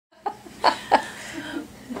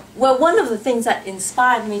Well, one of the things that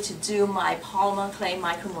inspired me to do my polymer clay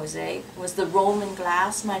micromosaic was the Roman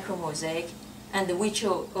glass micromosaic and the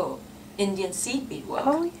Huicho Indian seed bead work.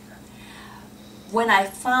 Oh, yeah. When I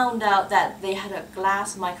found out that they had a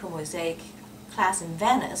glass micromosaic class in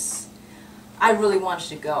Venice, I really wanted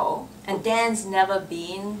to go. And Dan's never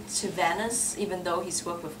been to Venice, even though he's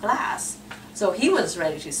worked with glass. So he was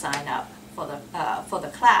ready to sign up for the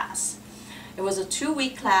class. It was a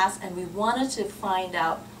 2-week class, and we wanted to find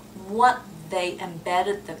out what they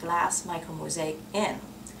embedded the glass micromosaic in.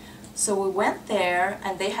 So we went there,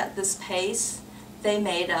 and they had this paste they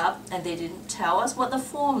made up, and they didn't tell us what the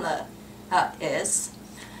formula is.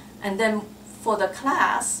 And then for the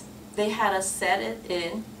class, they had us set it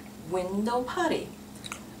in window putty.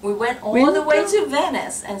 We went all the way to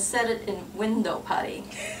Venice and set it in window putty.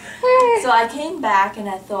 So I came back and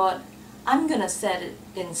I thought, I'm going to set it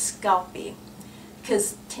in Sculpey.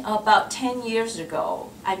 Because about 10 years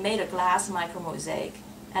ago, I made a glass micromosaic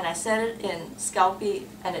and I set it in Sculpey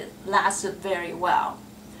and it lasted very well.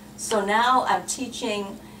 So now I'm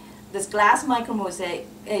teaching this glass micromosaic,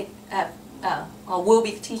 or will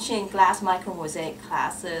be teaching glass micromosaic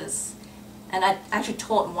classes, and I actually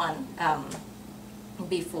taught one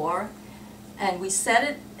before. And we set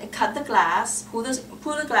it, cut the glass, pull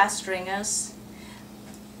the glass stringers,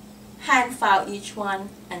 hand file each one,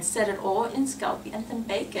 and set it all in Sculpey, and then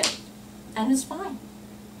bake it, and it's fine.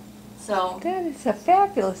 So that is a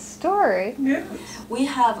fabulous story. Yes. we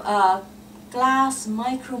have a glass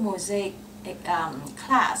micromosaic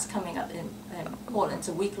class coming up in Portland. It's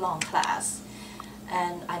a week-long class,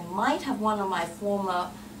 and I might have one of my former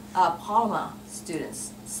Polymer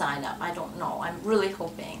students sign up. I don't know. I'm really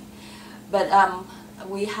hoping. But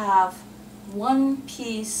we have one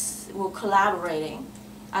piece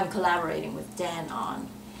I'm collaborating with Dan on,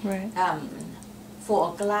 Right.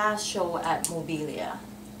 for a glass show at Mobilia.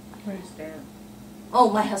 Where's Dan? Oh,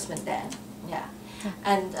 my husband Dan, yeah.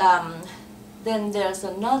 And then there's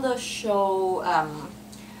another show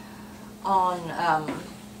on,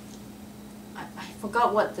 I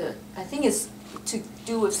forgot what I think it's to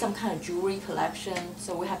do with some kind of jewelry collection,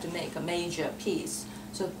 so we have to make a major piece.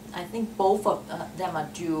 So I think both of them are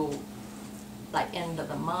due like end of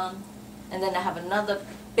the month. And then I have another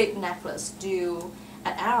big necklace due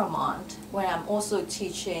at Aramont, where I'm also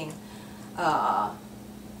teaching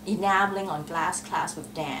enameling on glass class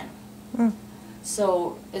with Dan. Mm.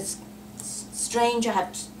 So it's strange.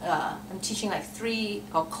 I'm teaching like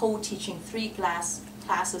co-teaching 3 glass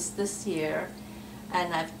classes this year,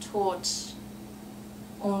 and I've taught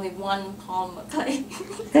only 1 polymer clay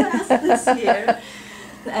class this year.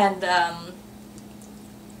 And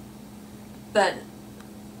but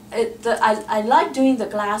I like doing the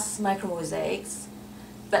glass micromosaics,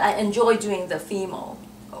 but I enjoy doing the Fimo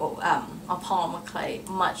on polymer clay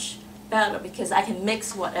much better because I can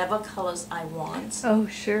mix whatever colors I want. Oh,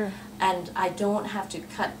 sure. And I don't have to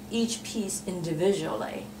cut each piece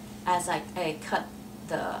individually as I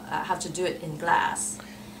have to do it in glass.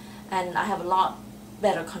 And I have a lot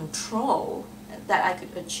better control that I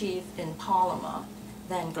could achieve in polymer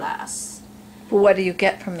than glass. What do you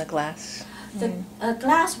get from the glass? The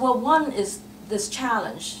glass, well, one is this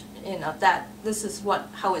challenge, that this is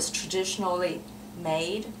how it's traditionally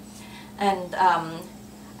made, and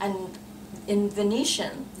in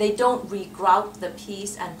Venetian they don't regrout the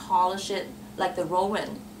piece and polish it like the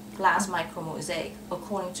Roman glass micromosaic,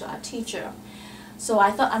 according to our teacher. So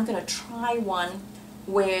I thought I'm going to try one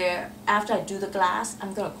where after I do the glass,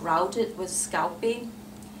 I'm going to grout it with Sculpey,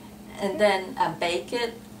 and then bake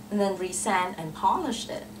it, and then resand and polish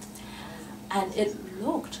it. And it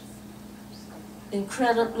looked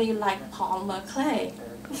incredibly like polymer clay.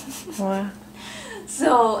 Wow.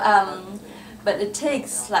 So, but it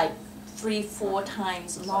takes like 3-4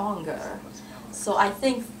 times longer. So I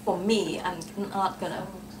think for me, I'm not going to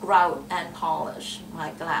grout and polish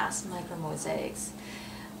my glass micromosaics.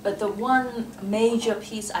 But the one major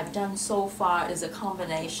piece I've done so far is a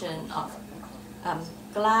combination of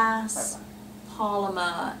glass,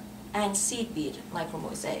 polymer, and seed bead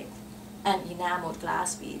micromosaic, and enameled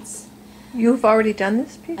glass beads. You've already done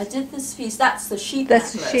this piece? I did this piece. That's the sheep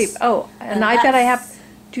That's necklace. the sheep. Oh, and I bet I have.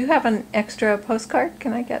 Do you have an extra postcard?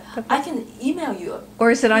 Can I get the? I can email you a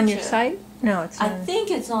Or is it on your picture. site? No, it's I not.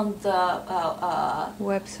 think it's on the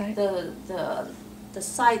Website? the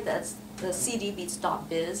site that's the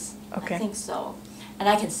cdbeats.biz. Okay. I think so, and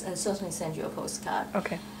I can certainly send you a postcard.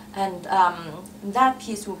 Okay. And that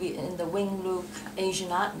piece will be in the Wing Luke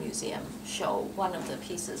Asian Art Museum show, one of the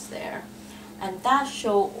pieces there. And that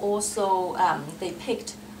show also, they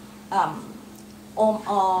picked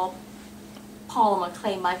all polymer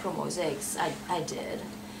clay micromosaics I did.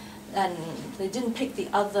 and they didn't pick the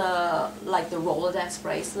other, like the Rolodex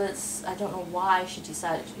bracelets. I don't know why she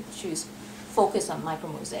decided to choose focus on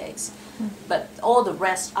micromosaics, but all the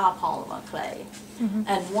rest are polymer clay.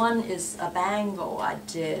 And one is a bangle I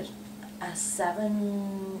did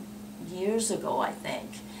 7 years ago, I think.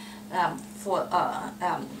 For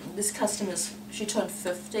this customer, she turned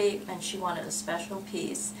 50 and she wanted a special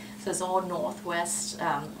piece. So it's all northwest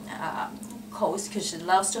coast because she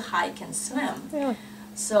loves to hike and swim. Really?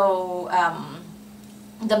 So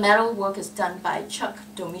the metal work is done by Chuck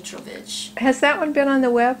Domitrovich. Has that one been on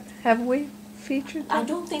the web? Have we featured that? I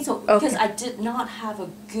don't think so, because Okay. I did not have a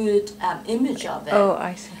good image of it. Oh,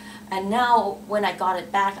 I see. And now, when I got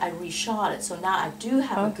it back, I reshot it, so now I do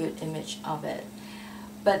have a Oh. good image of it.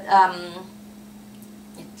 But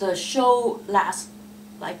the show lasts,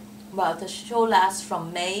 the show lasts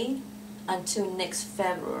from May until next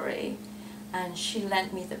February. And she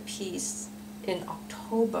lent me the piece in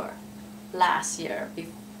October last year,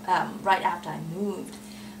 right after I moved.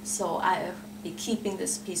 So I'll be keeping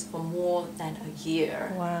this piece for more than a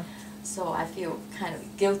year. Wow. So I feel kind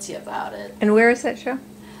of guilty about it. And where is that show?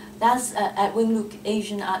 That's at Wing Luk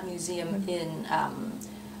Asian Art Museum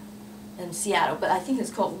in Seattle, but I think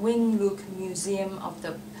it's called Wing Luk Museum of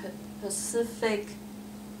the Pacific.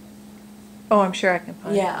 Oh, I'm sure I can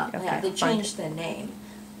find Yeah, it. Okay, yeah, they I'll find changed their name.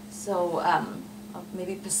 So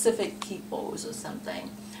maybe Pacific Peoples or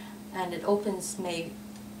something. And it opens May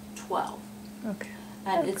 12th. it. Okay.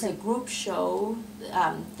 And it's a group show.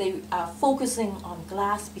 They are focusing on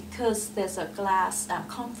glass because there's a glass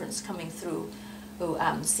conference coming through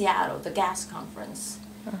Seattle, the GAS conference.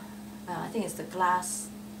 Oh. I think it's the Glass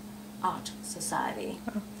Art Society.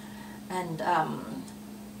 Oh.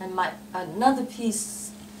 And my another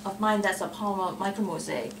piece of mine that's a polymer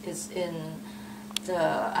micromosaic is in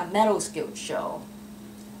the Metals Guild show.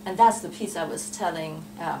 And that's the piece I was telling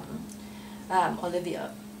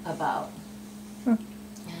Olivia about.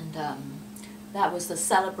 And that was the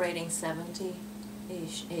Celebrating 70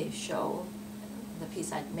 show, the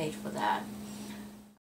piece I made for that.